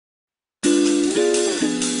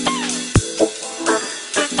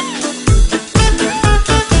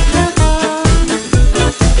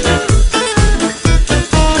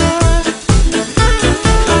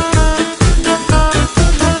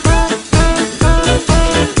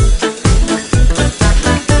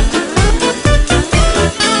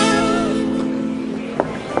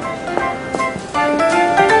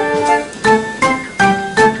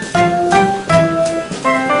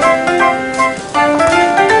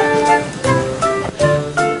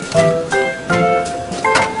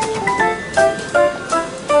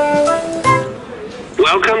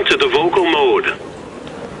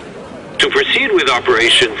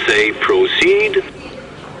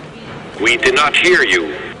We did not hear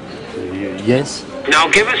you. Yes. Now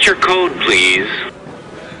give us your code, please.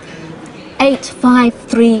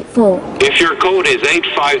 8534. If your code is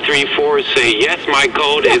 8534, say, yes, my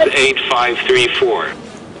code is 8534.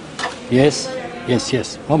 Yes. Yes,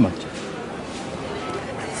 yes. One moment.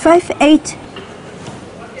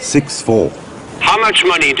 5864. How much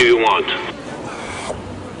money do you want?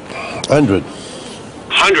 100.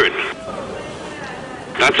 100.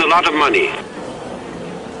 That's a lot of money.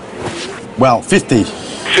 Well, 50.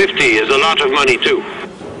 50 is a lot of money, too.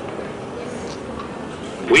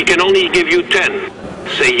 We can only give you 10.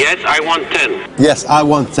 Say, yes, I want 10. Yes, I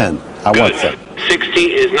want 10. I want 10.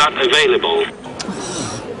 60 is not available.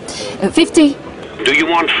 50. Do you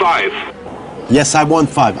want 5? Yes, I want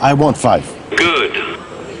 5. I want 5. Good.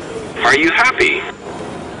 Are you happy?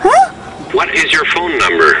 Huh? What is your phone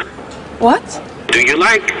number? What? Do you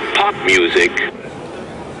like pop music?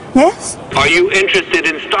 Yes. Are you interested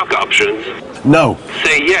in stock options? No.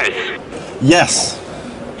 Say yes. Yes.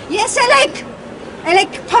 Yes, I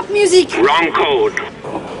like pop music. Wrong code.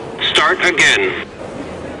 Start again.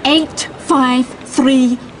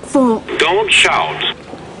 8534. Don't shout.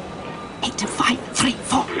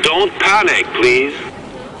 8534. Don't panic, please.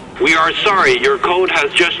 We are sorry, your code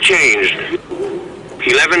has just changed.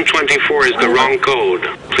 1124 is the wrong code.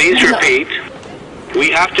 Please repeat.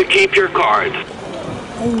 We have to keep your card.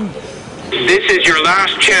 This is your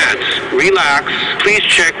last chance. Relax. Please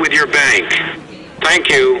check with your bank. Thank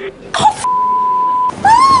you.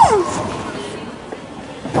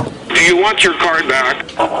 Do you want your card back?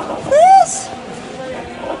 Yes.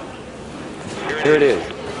 Here it is.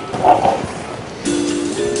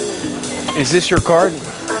 Is this your card?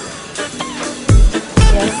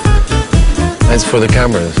 Yes. That's for the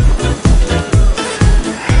cameras.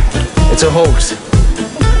 It's a hoax.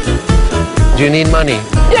 Do you need money?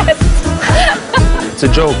 Yes. It's a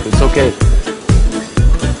joke. It's okay.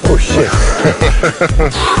 Oh, shit.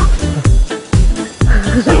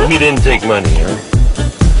 So he didn't take money, huh?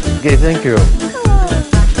 Okay, thank you.